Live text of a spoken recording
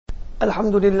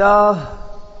الحمد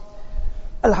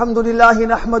لله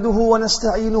نحمده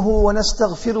ونستعينه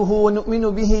ونستغفره ونؤمن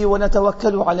به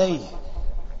ونتوكل عليه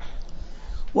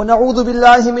ونعوذ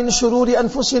بالله من شرور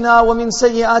أنفسنا ومن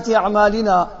سيئات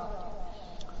أعمالنا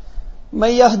من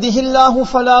يهده الله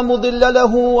فلا مضل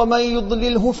له ومن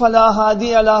يضلله فلا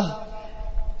هادي له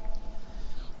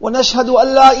ونشهد أن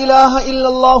لا إله إلا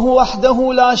الله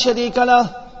وحده لا شريك له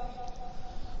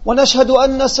ونشهد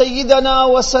أن سيدنا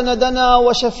وسندنا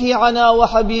وشفيعنا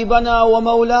وحبيبنا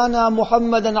ومولانا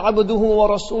محمدا عبده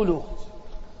ورسوله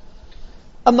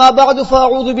أما بعد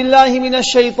فأعوذ بالله من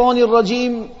الشيطان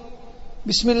الرجيم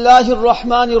بسم الله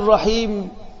الرحمن الرحيم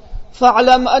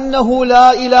فاعلم أنه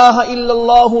لا إله إلا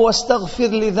الله واستغفر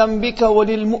لذنبك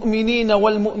وللمؤمنين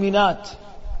والمؤمنات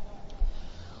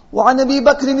وعن أبي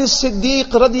بكر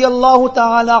الصديق رضي الله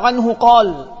تعالى عنه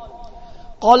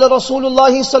قال رسول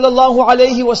الله صلى الله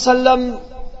عليه وسلم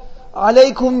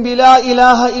عليكم بلا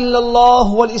إله إلا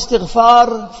الله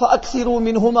والاستغفار فأكثروا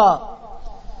منهما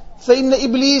فإن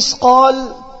إبليس قال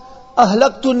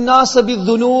أهلكت الناس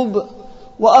بالذنوب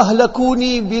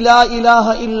وأهلكوني بلا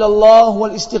إله إلا الله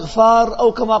والاستغفار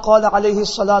أو كما قال عليه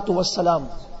الصلاة والسلام.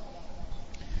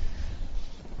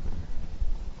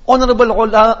 Honorable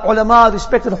ulama,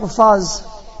 respected huffaz,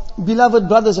 beloved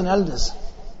brothers and elders,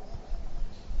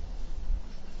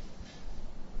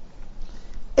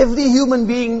 every human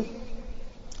being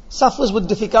suffers with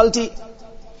difficulty,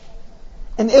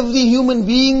 and every human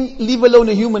being, leave alone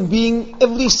a human being,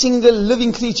 every single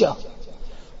living creature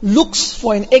looks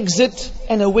for an exit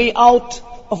and a way out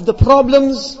of the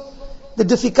problems, the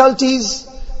difficulties,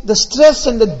 the stress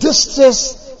and the distress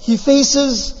he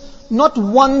faces, not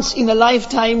once in a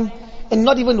lifetime and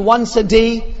not even once a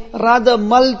day, rather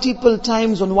multiple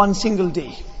times on one single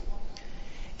day.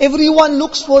 Everyone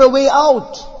looks for a way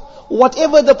out,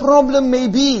 whatever the problem may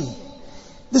be.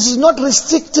 This is not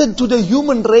restricted to the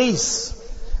human race.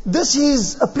 This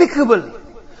is applicable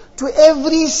to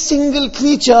every single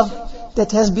creature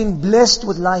that has been blessed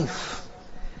with life.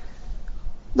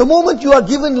 The moment you are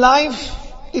given life,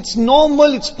 it's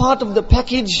normal, it's part of the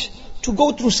package to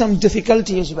go through some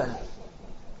difficulty as well.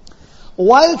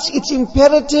 Whilst it's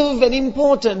imperative and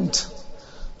important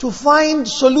to find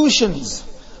solutions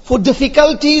for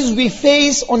difficulties we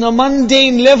face on a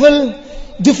mundane level,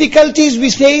 difficulties we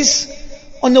face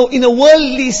in a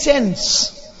worldly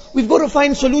sense, we've got to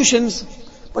find solutions.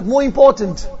 But more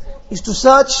important is to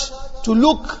search, to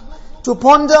look, to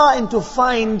ponder and to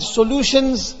find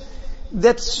solutions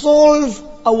that solve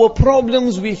our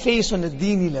problems we face on a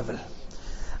deeni level.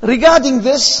 Regarding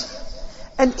this,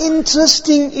 an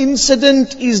interesting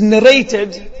incident is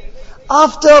narrated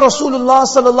after Rasulullah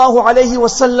sallallahu alaihi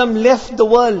wasallam left the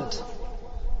world.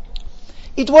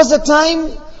 It was a time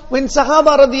when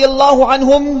Sahaba radiyallahu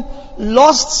anhum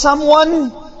lost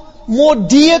someone more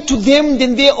dear to them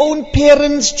than their own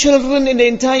parents, children, and the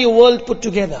entire world put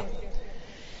together.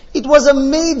 It was a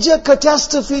major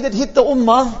catastrophe that hit the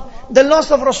ummah, the loss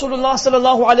of Rasulullah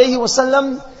sallallahu alaihi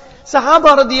wasallam.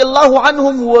 Sahaba radiyallahu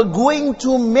anhum were going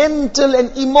through mental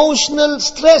and emotional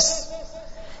stress.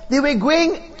 They were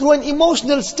going through an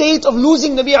emotional state of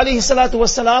losing Nabi alayhi salatu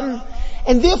wasalam,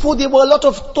 and therefore there were a lot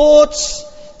of thoughts,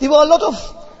 there were a lot of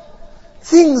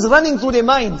things running through their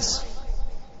minds.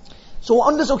 So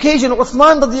on this occasion,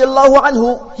 Uthman radiyallahu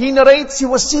anhu, he narrates, he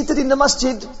was seated in the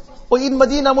masjid or in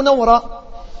Medina Munawwara,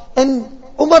 and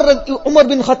Umar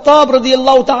bin Khattab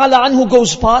radiyallahu ta'ala anhu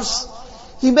goes past.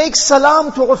 He makes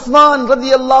salam to Uthman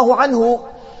radiyallahu anhu.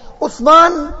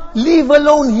 Uthman, leave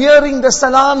alone hearing the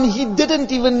salam, he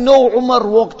didn't even know Umar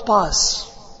walked past.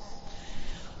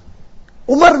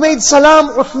 Umar made salam,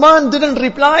 Uthman didn't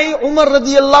reply. Umar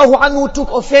radiyallahu anhu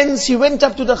took offense. He went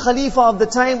up to the Khalifa of the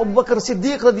time, Abu Bakr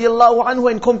Siddiq radiyallahu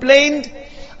anhu, and complained,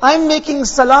 I'm making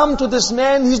salam to this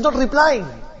man, he's not replying.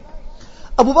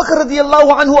 Abu Bakr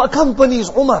radiyallahu anhu accompanies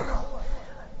Umar.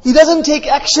 He doesn't take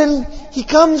action. He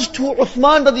comes to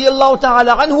Uthman radiyallahu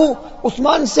ta'ala anhu.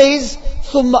 Uthman says,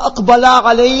 ثُمَّ أَقْبَلَا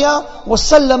عَلَيَّ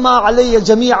وَسَلَّمَا عَلَيَّ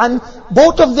جَمِيعًا.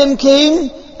 Both of them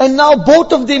came, and now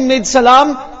both of them made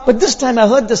salam. But this time I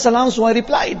heard the salam, so I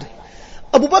replied.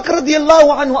 Abu Bakr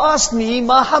radiyallahu anhu asked me,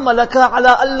 مَا حَمَلَكَ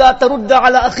عَلَىٰ أَلَّا تَرُدَّ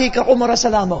عَلَىٰ أَخِيكَ عُمَرَ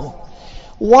سَلَامَهُ.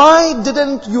 Why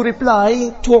didn't you reply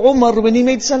to Umar when he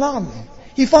made salam?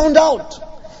 He found out.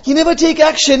 He never take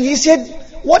action. He said,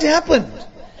 what happened?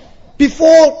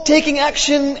 Before taking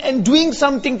action and doing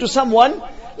something to someone,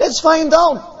 let's find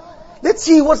out. Let's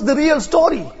see what's the real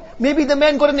story. Maybe the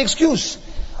man got an excuse.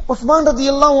 Uthman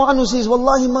radiyallahu anhu says,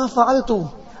 Wallahi ma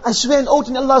fa'altu. I swear and oath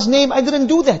in Allah's name, I didn't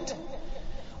do that.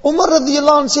 Umar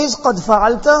radiyallahu anhu says, Qad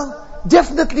fa'alta.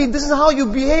 Definitely this is how you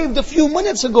behaved a few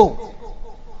minutes ago.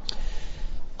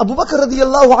 Abu Bakr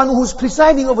radiallahu anhu, who's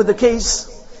presiding over the case,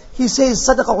 he says,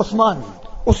 Sadaqa Uthman.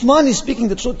 Uthman is speaking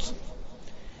the truth.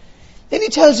 Then he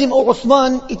tells him, "Oh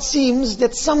Uthman, it seems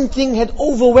that something had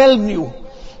overwhelmed you.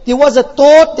 There was a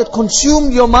thought that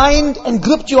consumed your mind and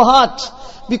gripped your heart,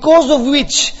 because of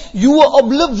which you were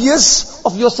oblivious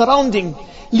of your surrounding.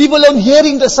 Leave alone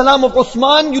hearing the salam of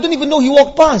Uthman, you didn't even know he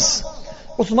walked past."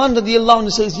 Uthman radiallahu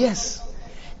anhu says, "Yes,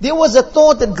 there was a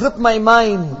thought that gripped my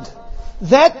mind,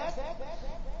 that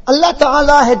Allah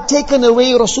Ta'ala had taken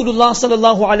away Rasulullah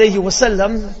sallallahu alayhi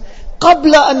wasallam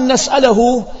qabla an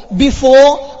nas'alahu,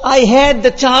 before I had the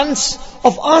chance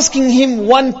of asking him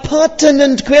one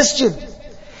pertinent question.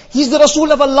 He's the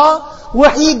Rasul of Allah,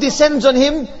 wahi descends on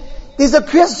him. There's a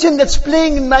question that's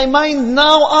playing in my mind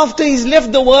now after he's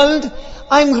left the world.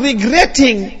 I'm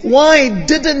regretting, why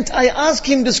didn't I ask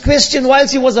him this question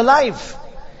whilst he was alive?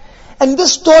 And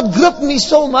this thought gripped me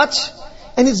so much,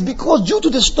 and it's because due to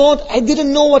this thought, I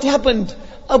didn't know what happened."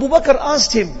 Abu Bakr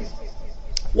asked him,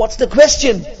 "What's the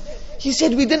question?" He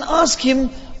said, "We didn't ask him,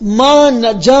 Ma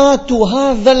najatu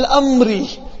hadha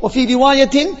al-amri, wa fi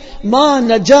riwayatin, Ma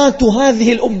najatu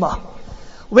hadhihi al-ummah.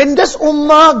 When this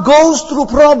ummah goes through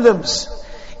problems,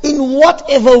 in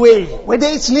whatever way, whether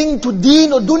it's linked to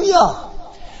deen or dunya,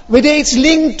 whether it's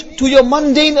linked to your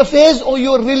mundane affairs or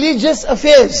your religious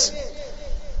affairs,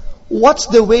 what's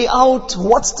the way out?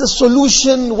 What's the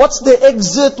solution? What's the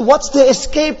exit? What's the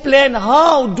escape plan?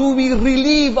 How do we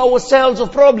relieve ourselves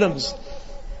of problems?"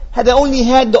 Had I only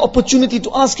had the opportunity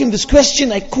to ask him this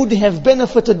question, I could have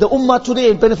benefited the ummah today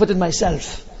and benefited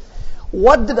myself.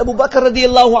 What did Abu Bakr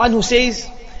radiallahu anhu says?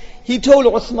 He told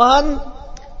Uthman,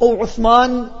 "Oh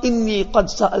Uthman, inni qad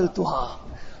sa'altuha."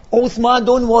 "Oh Uthman,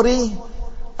 don't worry.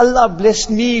 Allah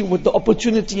blessed me with the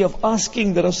opportunity of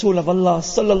asking the Rasul of Allah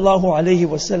sallallahu alayhi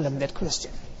wasallam that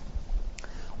question."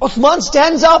 Uthman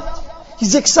stands up.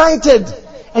 He's excited.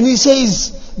 And he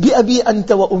says, "Bi abi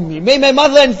anta wa ummi." May my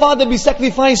mother and father be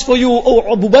sacrificed for you,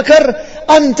 O Abu Bakr.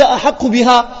 Anta ahaqqu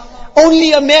biha.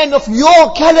 Only a man of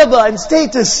your caliber and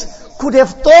status could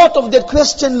have thought of that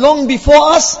question long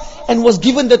before us and was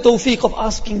given the tawfiq of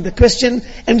asking the question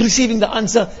and receiving the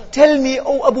answer. Tell me,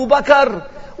 O Abu Bakr,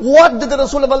 what did the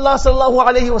Rasul of Allah sallallahu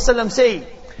alayhi wasallam say?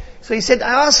 So he said,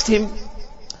 I asked him,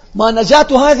 "Ma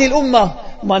najatu hadhihi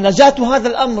al-ummah, ma najatu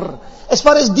hadha al-amr." As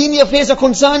far as dini affairs are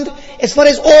concerned, as far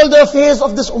as all the affairs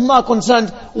of this ummah are concerned,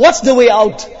 what's the way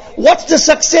out? What's the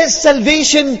success,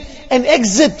 salvation, and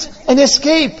exit, and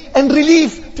escape, and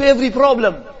relief to every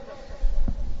problem?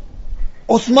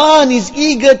 Uthman is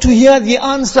eager to hear the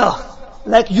answer,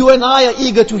 like you and I are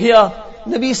eager to hear.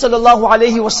 Nabi sallallahu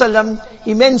alayhi wasallam,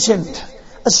 he mentioned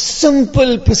a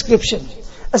simple prescription,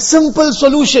 a simple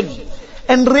solution.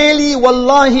 And really,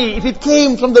 wallahi, if it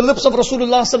came from the lips of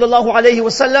Rasulullah sallallahu alayhi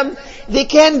wasallam, there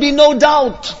can be no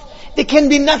doubt. There can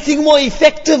be nothing more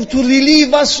effective to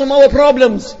relieve us from our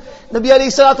problems. Nabi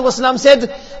alayhi salatu wasallam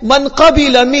said, "Man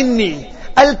qabila minni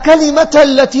al-kalimata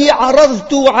allati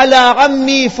aradtu ala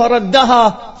ammi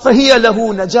faraddaha fahiya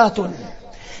lahu najatun."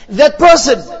 That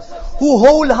person who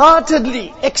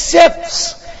wholeheartedly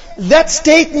accepts that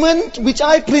statement which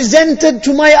I presented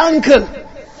to my uncle,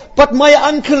 but my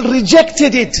uncle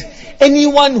rejected it.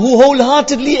 Anyone who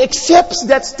wholeheartedly accepts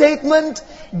that statement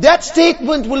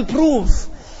will prove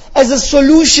as a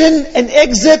solution, an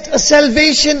exit, a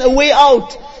salvation, a way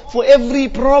out for every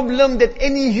problem that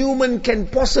any human can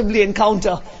possibly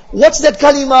encounter. What's that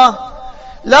kalima?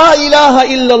 La ilaha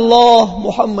illallah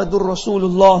Muhammadur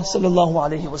Rasulullah sallallahu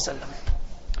alayhi wasallam.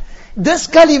 This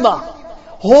kalima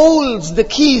holds the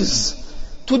keys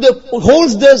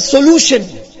holds the solution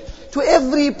to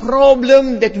every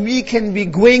problem that we can be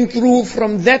going through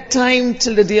from that time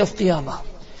till the day of Qiyamah.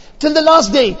 Till the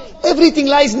last day, everything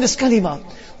lies in this kalima.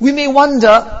 We may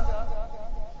wonder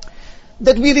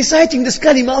that we're reciting this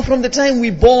kalima from the time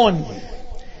we're born.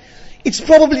 It's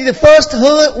probably the first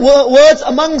words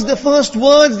amongst the first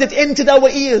words that entered our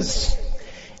ears.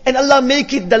 And Allah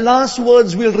make it the last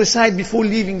words we'll recite before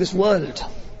leaving this world.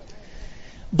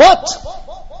 But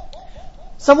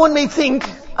someone may think,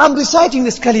 I'm reciting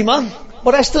this kalima,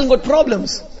 but I still got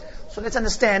problems. So let's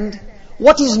understand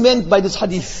what is meant by this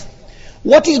hadith.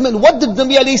 What is meant? What did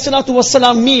Nabi alayhi salatu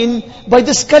wasalam mean by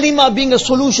this kalima being a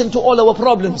solution to all our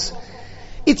problems?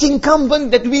 It's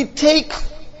incumbent that we take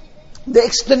the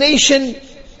explanation,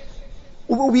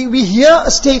 we hear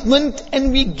a statement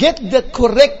and we get the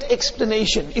correct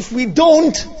explanation. If we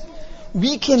don't,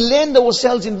 we can land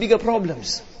ourselves in bigger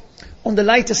problems. On the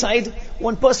lighter side,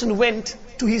 one person went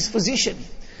to his physician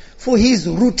for his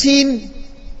routine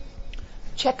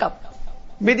checkup,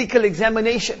 medical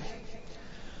examination.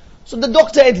 So the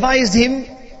doctor advised him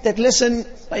that, listen,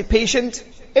 my patient,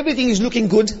 everything is looking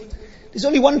good. There's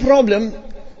only one problem,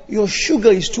 your sugar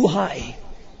is too high.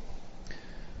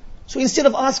 So instead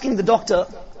of asking the doctor,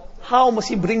 how must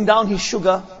he bring down his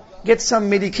sugar, get some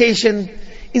medication,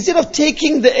 instead of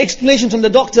taking the explanation from the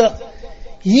doctor,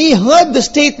 he heard the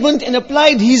statement and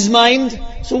applied his mind.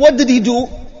 So what did he do?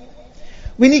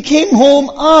 When he came home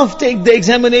after the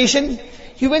examination,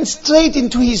 he went straight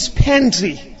into his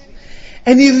pantry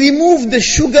and he removed the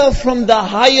sugar from the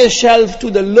higher shelf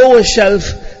to the lower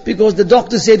shelf because the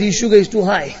doctor said his sugar is too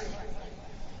high.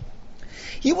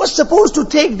 He was supposed to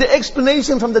take the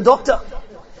explanation from the doctor,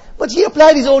 but he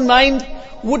applied his own mind.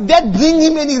 Would that bring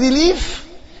him any relief?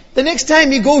 The next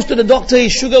time he goes to the doctor,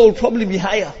 his sugar will probably be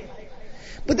higher.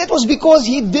 But that was because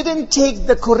he didn't take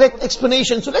the correct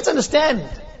explanation. So let's understand.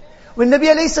 When Nabi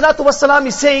alayhi salatu wasalam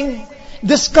is saying,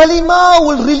 this kalima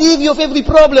will relieve you of every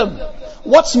problem.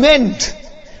 What's meant?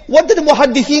 What did the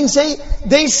muhaddithin say?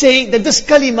 They say that this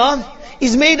kalima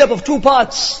is made up of two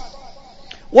parts.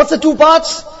 What's the two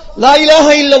parts? La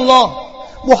ilaha illallah,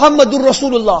 Muhammadur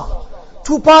Rasulullah.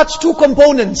 Two parts, two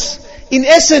components. In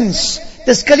essence,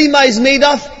 this kalima is made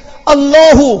of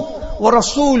Allahu wa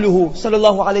Rasuluhu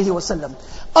sallallahu alayhi wa sallam.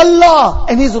 Allah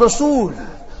and His Rasul.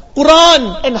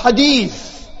 Quran and Hadith.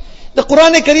 The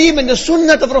Quran Kareem and the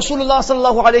Sunnah of Rasulullah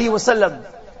sallallahu alayhi wa sallam.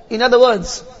 In other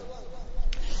words,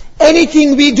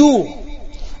 anything we do,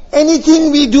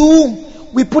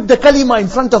 we put the kalima in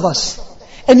front of us.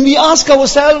 And we ask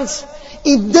ourselves,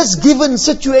 in this given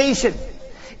situation,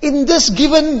 in this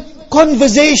given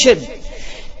conversation,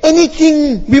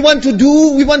 anything we want to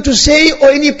do, we want to say, or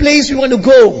any place we want to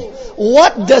go,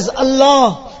 what does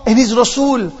Allah and His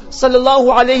Rasul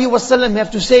sallallahu alayhi wasallam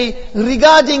have to say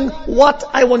regarding what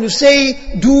I want to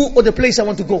say, do, or the place I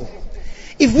want to go?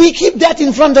 If we keep that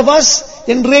in front of us,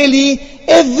 then really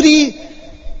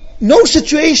no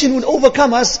situation would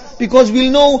overcome us, because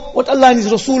we'll know what Allah and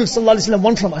His Rasul sallallahu alayhi wasallam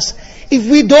want from us. If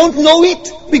we don't know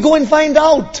it, we go and find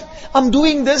out. I'm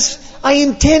doing this, I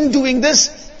intend doing this.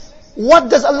 What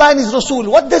does Allah and His Rasul,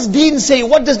 what does Deen say,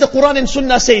 what does the Quran and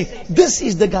Sunnah say? This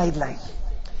is the guideline.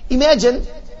 Imagine,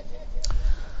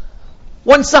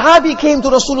 one Sahabi came to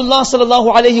Rasulullah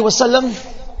sallallahu alayhi wasallam,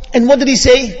 and what did he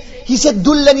say? He said,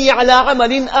 Dullani ala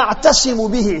amalin a'tasimu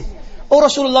bihi. O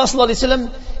Rasulullah sallallahu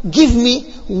alayhi wasallam, give me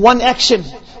one action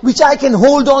which I can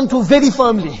hold on to very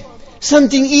firmly.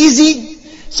 Something easy,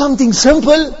 something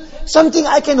simple, something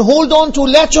I can hold on to,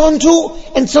 latch on to,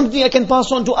 and something I can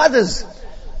pass on to others.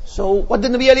 So what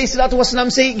did Nabi alayhi salatu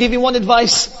wasalam say? Give him one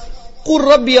advice. Qur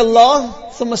Rabbi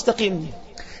Allah thumma istaqim.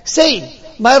 Say,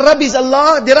 my Rabb is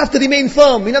Allah, thereafter remain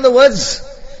firm. In other words,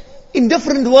 in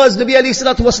different words, Nabi alayhi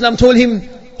salatu wasalam told him,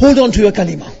 hold on to your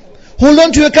kalima. Hold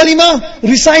on to your kalima,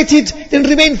 recite it, then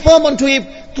remain firm onto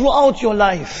it throughout your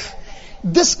life.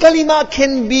 This kalima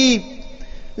can be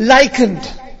likened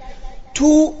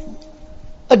to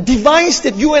a device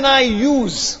that you and I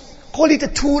use. Call it a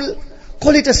tool,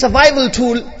 call it a survival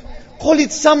tool, call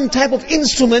it some type of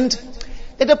instrument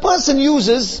that a person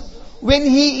uses when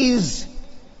he is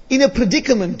in a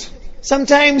predicament.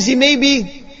 Sometimes he may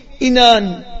be in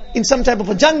some type of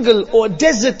a jungle or a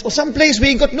desert or some place where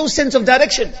he got no sense of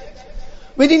direction.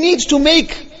 When he needs to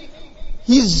make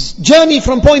his journey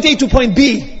from point A to point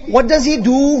B, what does he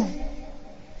do?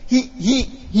 He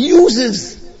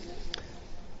uses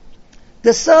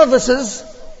the services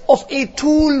of a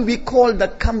tool we call the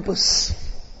compass.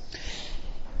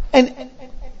 And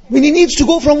when he needs to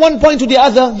go from one point to the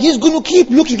other, he's going to keep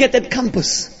looking at that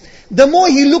compass. The more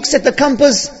he looks at the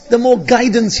compass, the more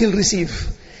guidance he'll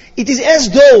receive. It is as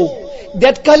though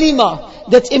that kalima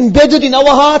that's embedded in our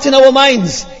hearts and our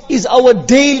minds is our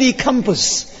daily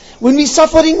compass. When we're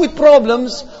suffering with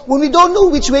problems, when we don't know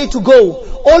which way to go,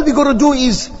 all we got to do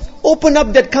is open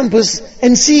up that compass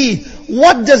and see,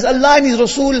 what does Allah and His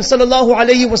Rasul sallallahu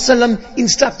alayhi wasallam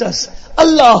instruct us?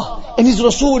 Allah and His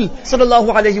Rasul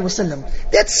sallallahu alayhi wasallam.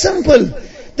 That's simple.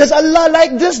 Does Allah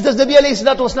like this? Does Nabi alayhi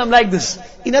salatu wasallam like this?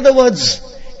 In other words,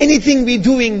 anything we're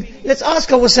doing, let's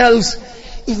ask ourselves,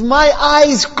 if my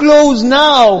eyes close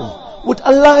now, would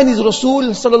Allah and His Rasul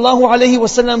sallallahu alayhi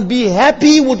wasallam be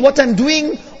happy with what I'm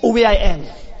doing or where I am?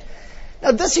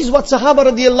 Now this is what Sahaba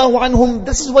radiallahu anhum,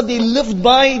 this is what they lived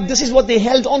by, this is what they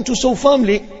held on to so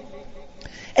firmly.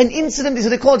 An incident is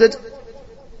recorded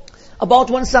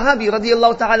about one Sahabi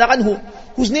radiallahu ta'ala anhu,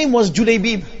 whose name was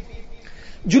Julaybib.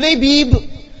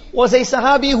 Julaybib was a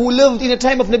Sahabi who lived in a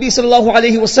time of Nabi sallallahu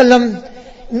alayhi wasallam.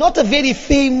 Not a very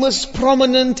famous,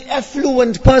 prominent,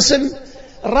 affluent person.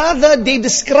 Rather, they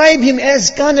describe him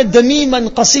as kana damiman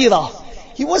qasira.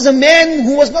 He was a man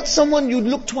who was not someone you'd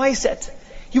look twice at.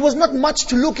 He was not much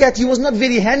to look at. He was not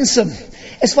very handsome.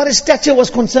 As far as stature was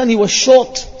concerned, he was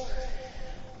short.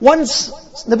 Once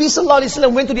Nabi sallallahu alaihi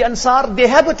wasallam went to the Ansar, their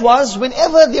habit was,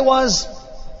 whenever there was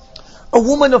a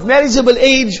woman of marriageable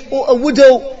age or a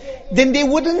widow, then they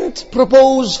wouldn't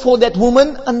propose for that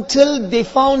woman until they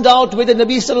found out whether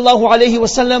Nabi sallallahu alaihi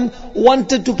wasallam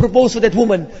wanted to propose for that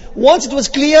woman. Once it was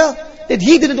clear that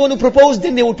he didn't want to propose,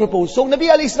 then they would propose. So Nabi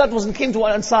alayhi salatu wasallam came to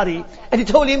an Ansari and he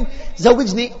told him,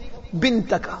 Zawijni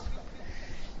bintaka.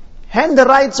 Hand the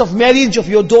rights of marriage of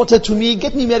your daughter to me,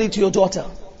 get me married to your daughter.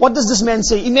 What does this man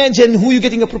say? Imagine who you're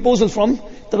getting a proposal from,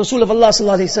 the Rasul of Allah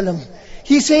sallallahu alaihi wasallam.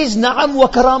 He says, Na'am wa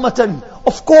karamatan.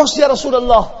 Of course, Ya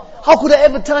Rasulullah. How could I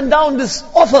ever turn down this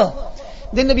offer?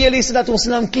 Then Nabi alayhi salatu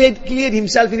wasalam cleared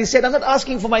himself and he said, I'm not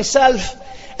asking for myself.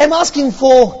 I'm asking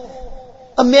for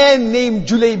a man named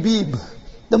Julaybib.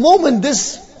 The moment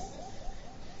this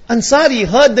Ansari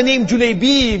heard the name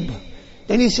Julaybib,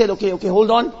 then he said, okay,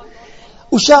 hold on.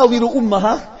 Ushawiru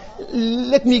ummaha.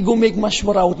 Let me go make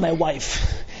mashwara with my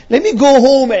wife. Let me go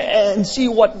home and see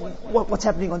what's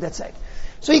happening on that side.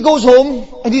 So he goes home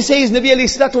and he says, Nabi alayhi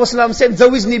salatu wasalam said,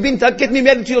 Zawizni bintak, get me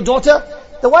married to your daughter.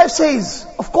 The wife says,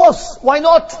 of course, why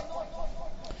not?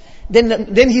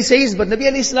 Then he says, but Nabi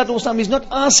alayhi salatu wasalam is not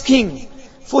asking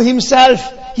for himself,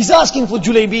 he's asking for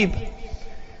Julaybib.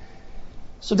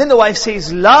 So then the wife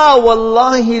says, La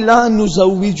wallahi la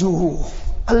nuzawijuhu.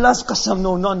 Allah's qasam,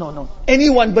 no.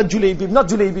 Anyone but Julaybib, not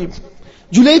Julaybib.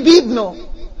 Julaybib, no.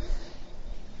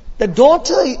 The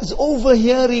daughter is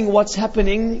overhearing what's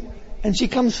happening and she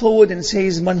comes forward and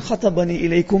says, Man khatabani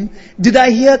ilaykum. Did I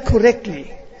hear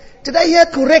correctly?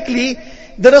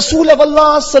 The Rasul of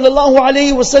Allah sallallahu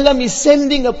alayhi wasallam is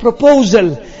sending a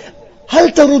proposal. Hal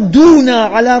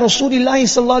tarudduna ala Rasulillahi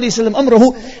sallallahu alayhi wasallam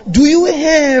amrahu. Do you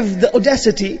have the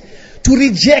audacity to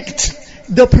reject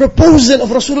the proposal of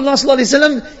Rasulullah sallallahu alayhi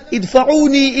wasallam?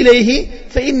 Idfa'uni ilayhi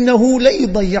fa innahu la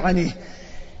yudayyani.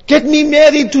 Get me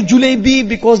married to Julaybib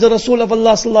because the Rasul of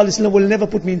Allah sallallahu alayhi wasallam will never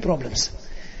put me in problems.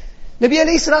 Nabi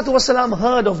alayhi salatu wasalam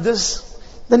heard of this.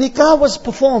 The nikah was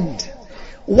performed.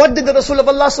 What did the Rasul of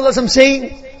Allah sallallahu alayhi wasallam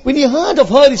say? When he heard of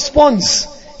her response,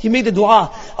 he made a dua.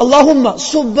 Allahumma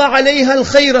subba alayha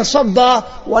al-khayra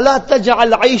sabba wa la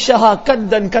taj'al 'ayshaha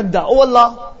kaddan kadda. Oh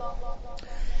Allah,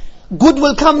 good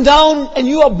will come down and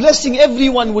you are blessing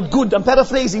everyone with good. I'm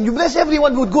paraphrasing. You bless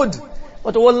everyone with good.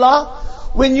 But oh Allah,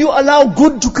 when you allow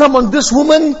good to come on this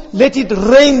woman, let it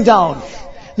rain down.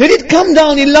 Let it come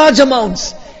down in large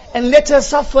amounts. And let her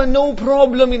suffer no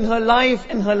problem in her life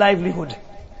and her livelihood.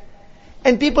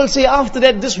 And people say after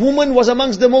that, this woman was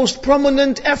amongst the most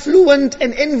prominent, affluent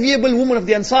and enviable women of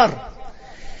the Ansar.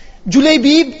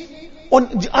 Julaybib,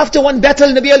 after one battle,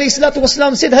 Nabi alayhi salatu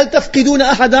wasalam said, Hal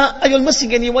tafqiduna ahada? Are you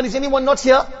missing anyone? Is anyone not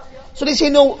here? So they say,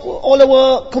 no, all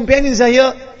our companions are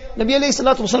here. Nabi alayhi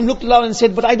salatu wasalam looked around and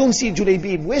said, but I don't see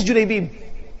Julaybib. Where's Julaybib?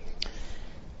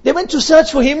 They went to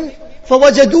search for him.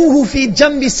 فَوَجَدُوهُ فِي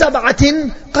جَنْبِ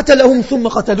سَبْعَةٍ قَتَلَهُمْ ثُمَّ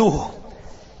قَتَلُوهُ.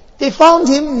 They found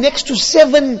him next to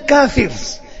 7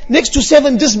 kafirs, next to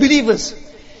 7 disbelievers.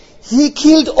 He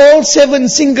killed all 7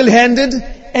 single-handed,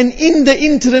 and in the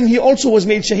interim he also was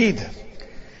made shaheed.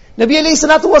 Nabi alayhi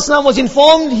salatu wasalam was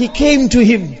informed, he came to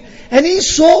him, and he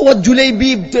saw what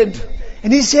Julaybib did.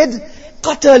 And he said,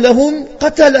 قَتَلَهُمْ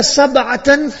قَتَلَ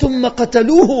سَبْعَةً ثُمَّ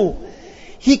قَتَلُوهُ.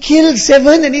 He killed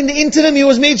 7 and in the interim he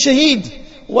was made shaheed.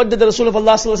 What did the Rasul of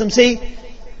Allah sallallahu alaihi wasallam say?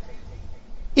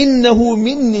 Innahu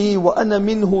minni wa ana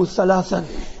minhu thalathan.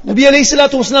 Nabi alayhi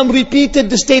salatu wasalam repeated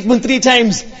the statement 3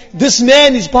 times. This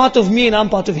man is part of me and I'm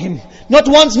part of him. Not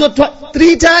once, not twice,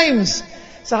 3 times.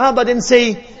 Sahaba then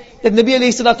say that Nabi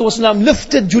alayhi salatu wasalam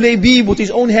lifted Julaybib with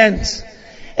his own hands.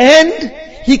 And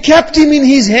he kept him in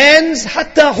his hands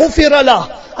hatta hufira lah,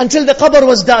 until the qabr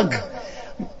was dug.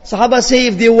 Sahaba say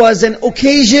if there was an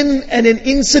occasion and an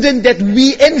incident that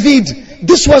we envied,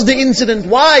 this was the incident.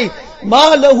 Why?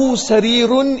 مَا لَهُ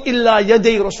سَرِيرٌ إِلَّا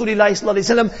يَدَيْ رَسُولِ اللَّهِ صلى الله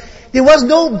عليه وسلم. There was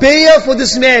no bayah for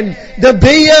this man. The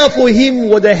bayah for him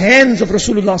were the hands of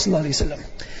Rasulullah sallallahu alaihi wasallam.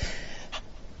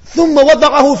 ثُمَّ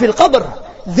وَضَعَهُ فِي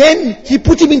الْقَبْرِ. Then he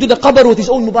put him into the qabr with his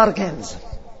own Mubarak hands.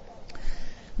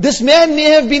 This man may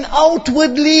have been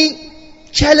outwardly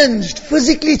challenged,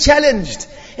 physically challenged,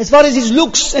 as far as his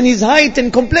looks and his height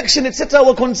and complexion etc.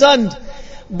 were concerned.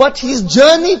 But his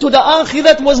journey to the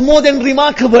akhirat was more than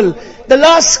remarkable. The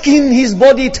last skin his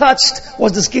body touched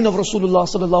was the skin of Rasulullah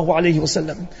sallallahu alaihi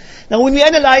wasallam. Now when we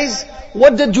analyze,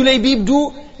 what did Julaybib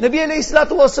do? Nabi alayhi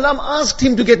salatu wasalam asked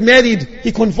him to get married.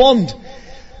 He conformed.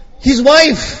 His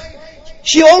wife,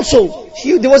 there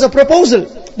was a proposal.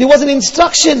 There was an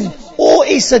instruction or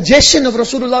a suggestion of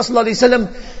Rasulullah sallallahu alaihi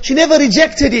wasallam. She never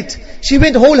rejected it. She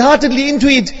went wholeheartedly into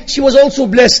it. She was also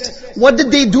blessed. What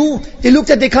did they do? They looked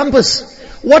at their compass.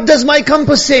 What does my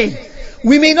compass say?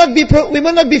 We may not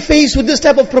be faced with this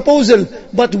type of proposal,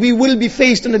 but we will be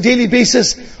faced on a daily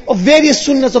basis of various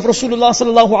sunnahs of Rasulullah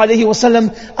sallallahu alaihi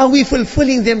wasallam. Are we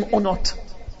fulfilling them or not?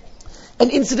 An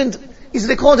incident is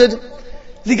recorded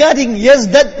regarding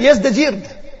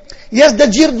Yazdajird.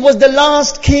 Yazdajird was the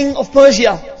last king of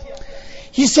Persia.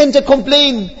 He sent a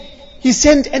complaint. He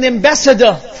sent an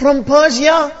ambassador from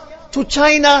Persia to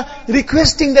China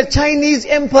requesting the Chinese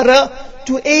emperor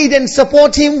to aid and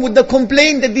support him with the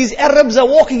complaint that these Arabs are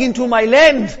walking into my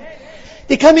land.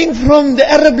 They're coming from the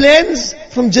Arab lands,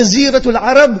 from Jaziratul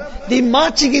Arab. They're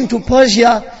marching into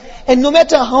Persia. And no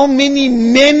matter how many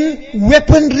men,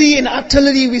 weaponry and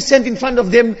artillery we sent in front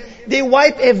of them, they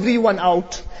wipe everyone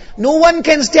out. No one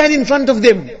can stand in front of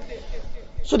them.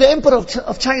 So the emperor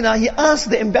of China, he asked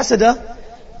the ambassador,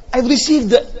 I've received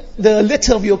the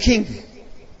letter of your king,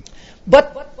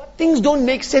 but things don't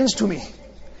make sense to me.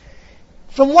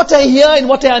 From what I hear and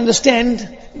what I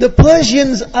understand, the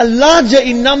Persians are larger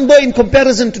in number in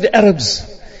comparison to the Arabs.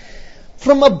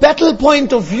 From a battle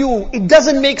point of view, it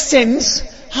doesn't make sense.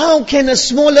 How can a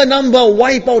smaller number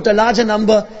wipe out a larger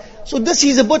number? So this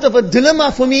is a bit of a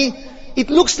dilemma for me. It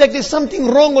looks like there's something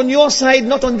wrong on your side,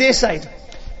 not on their side.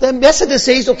 The ambassador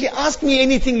says, okay, ask me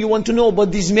anything you want to know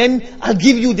about these men. I'll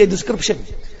give you their description.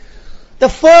 The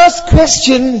first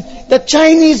question the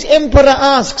Chinese emperor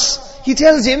asks, he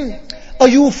tells him,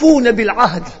 Ayufuna bil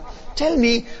ahd. Tell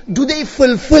me, do they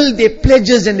fulfill their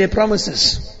pledges and their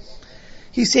promises?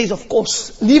 He says, of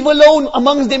course. Leave alone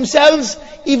amongst themselves,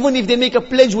 even if they make a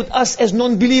pledge with us as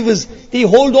non-believers, they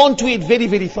hold on to it very,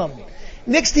 very firm.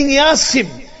 Next thing he asks him,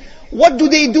 what do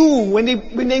they do when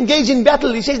they engage in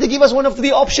battle? He says they give us one of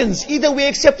three options. Either we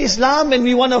accept Islam and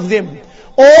we're one of them,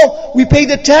 or we pay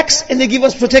the tax and they give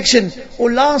us protection,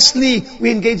 or lastly,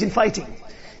 we engage in fighting.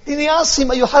 Then he asks him,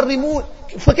 أَيُحَرِّمُونَ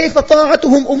فَكَيْفَ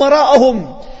طَاعَتُهُمْ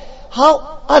أُمَرَاءَهُم?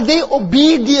 How are they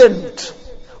obedient?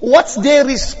 What's their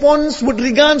response with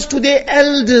regards to their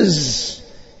elders?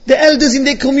 The elders in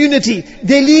their community,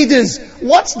 their leaders.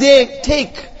 What's their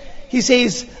take? He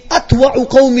says, أَتْوَعُ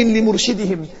قَوْمٍ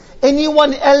لِمُرْشِدِهِمْ.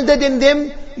 Anyone elder than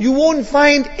them, you won't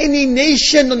find any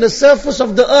nation on the surface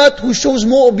of the earth who shows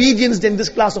more obedience than this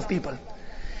class of people.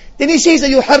 Then he says,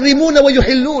 أَيُحَرِّمُونَ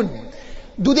وَيُحِلُّونَ.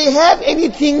 Do they have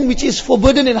anything which is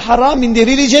forbidden and haram in their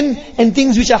religion and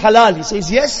things which are halal? He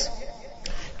says, yes.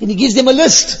 Then he gives them a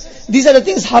list. These are the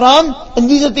things haram and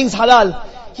these are the things halal.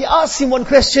 He asks him one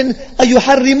question,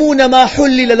 أَيُحَرِّمُونَ مَا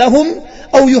حُلِّلَ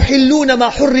لَهُمْ أَوْ يُحِلُّونَ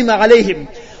مَا حُرِّمَ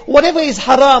عَلَيْهِمْ. Whatever is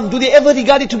haram, do they ever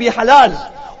regard it to be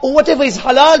halal? Or whatever is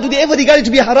halal, do they ever regard it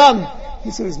to be haram?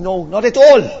 He says, no, not at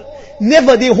all.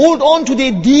 Never. They hold on to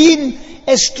their deen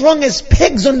as strong as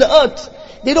pegs on the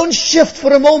earth. They don't shift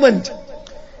for a moment.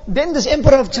 Then this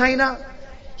emperor of China,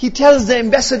 he tells the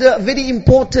ambassador a very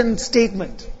important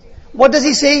statement. What does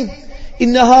he say?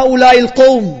 إِنَّ هَؤُلَاءِ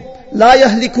الْقَوْمِ لَا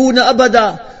يَهْلِكُونَ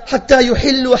أَبَدًا حَتَّى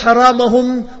يُحِلُّوا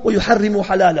حَرَامَهُمْ وَيُحَرِّمُوا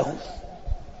حَلَالَهُمْ.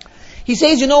 He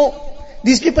says,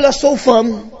 these people are so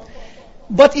firm,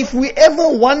 but if we ever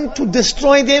want to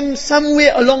destroy them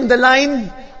somewhere along the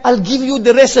line, I'll give you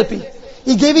the recipe.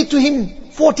 He gave it to him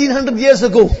 1400 years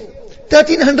ago,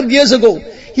 1300 years ago.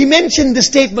 He mentioned the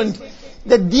statement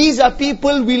that these are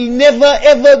people we'll never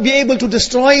ever be able to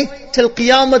destroy till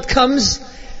Qiyamah comes,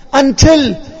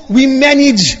 until we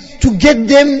manage to get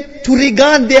them to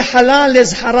regard their halal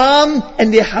as haram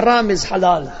and their haram as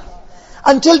halal.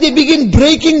 Until they begin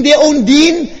breaking their own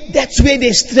deen, that's where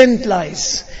their strength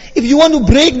lies. If you want to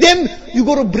break them, you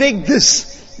got to break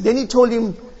this. Then he told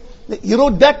him, he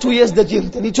wrote back to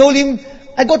Yazdajird, and he told him,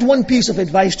 I got one piece of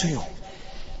advice to you.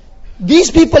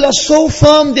 These people are so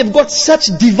firm, they've got such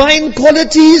divine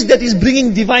qualities that is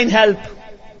bringing divine help.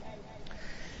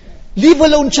 Leave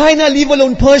alone China, leave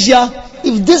alone Persia.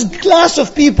 If this class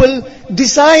of people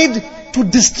decide to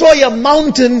destroy a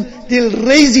mountain, they'll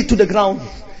raise it to the ground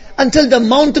until the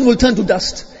mountain will turn to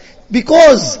dust.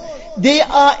 Because they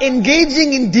are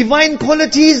engaging in divine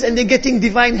qualities and they're getting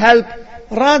divine help.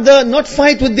 Rather, not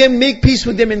fight with them, make peace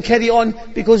with them and carry on,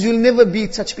 because you'll never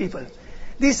beat such people.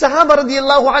 The Sahaba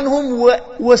radiallahu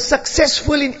anhum were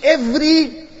successful in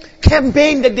every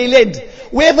campaign that they led.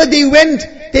 Wherever they went,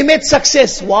 they met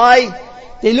success. Why?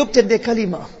 They looked at their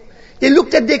kalima. They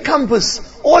looked at their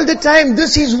compass. All the time,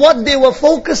 this is what they were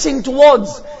focusing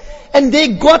towards. And they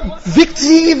got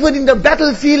victory even in the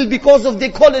battlefield because of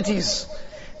their qualities.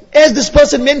 As this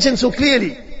person mentioned so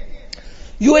clearly,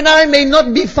 you and I may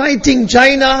not be fighting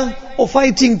China or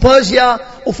fighting Persia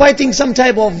or fighting some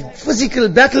type of physical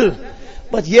battle.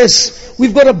 But yes,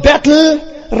 we've got a battle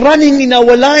running in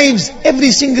our lives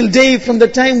every single day, from the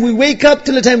time we wake up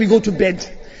till the time we go to bed.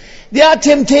 There are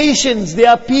temptations, there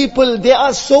are people, there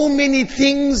are so many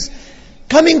things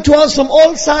coming to us from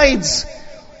all sides.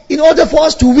 In order for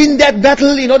us to win that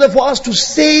battle, in order for us to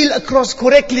sail across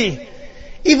correctly,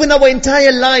 even our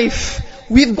entire life,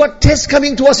 we've got tests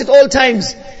coming to us at all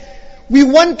times. We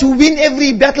want to win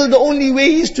every battle. The only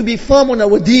way is to be firm on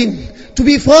our deen, to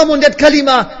be firm on that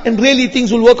kalima, and really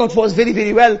things will work out for us very,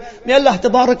 very well. May Allah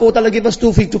tabarak wa ta'ala give us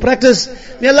tawfiq to practice.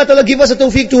 May Allah ta'ala give us a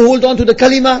tawfiq to hold on to the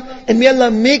kalima, and may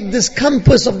Allah make this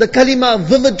compass of the kalima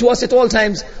vivid to us at all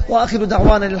times. Wa akhiru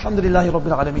da'wana alhamdulillahi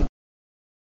rabbil alameen.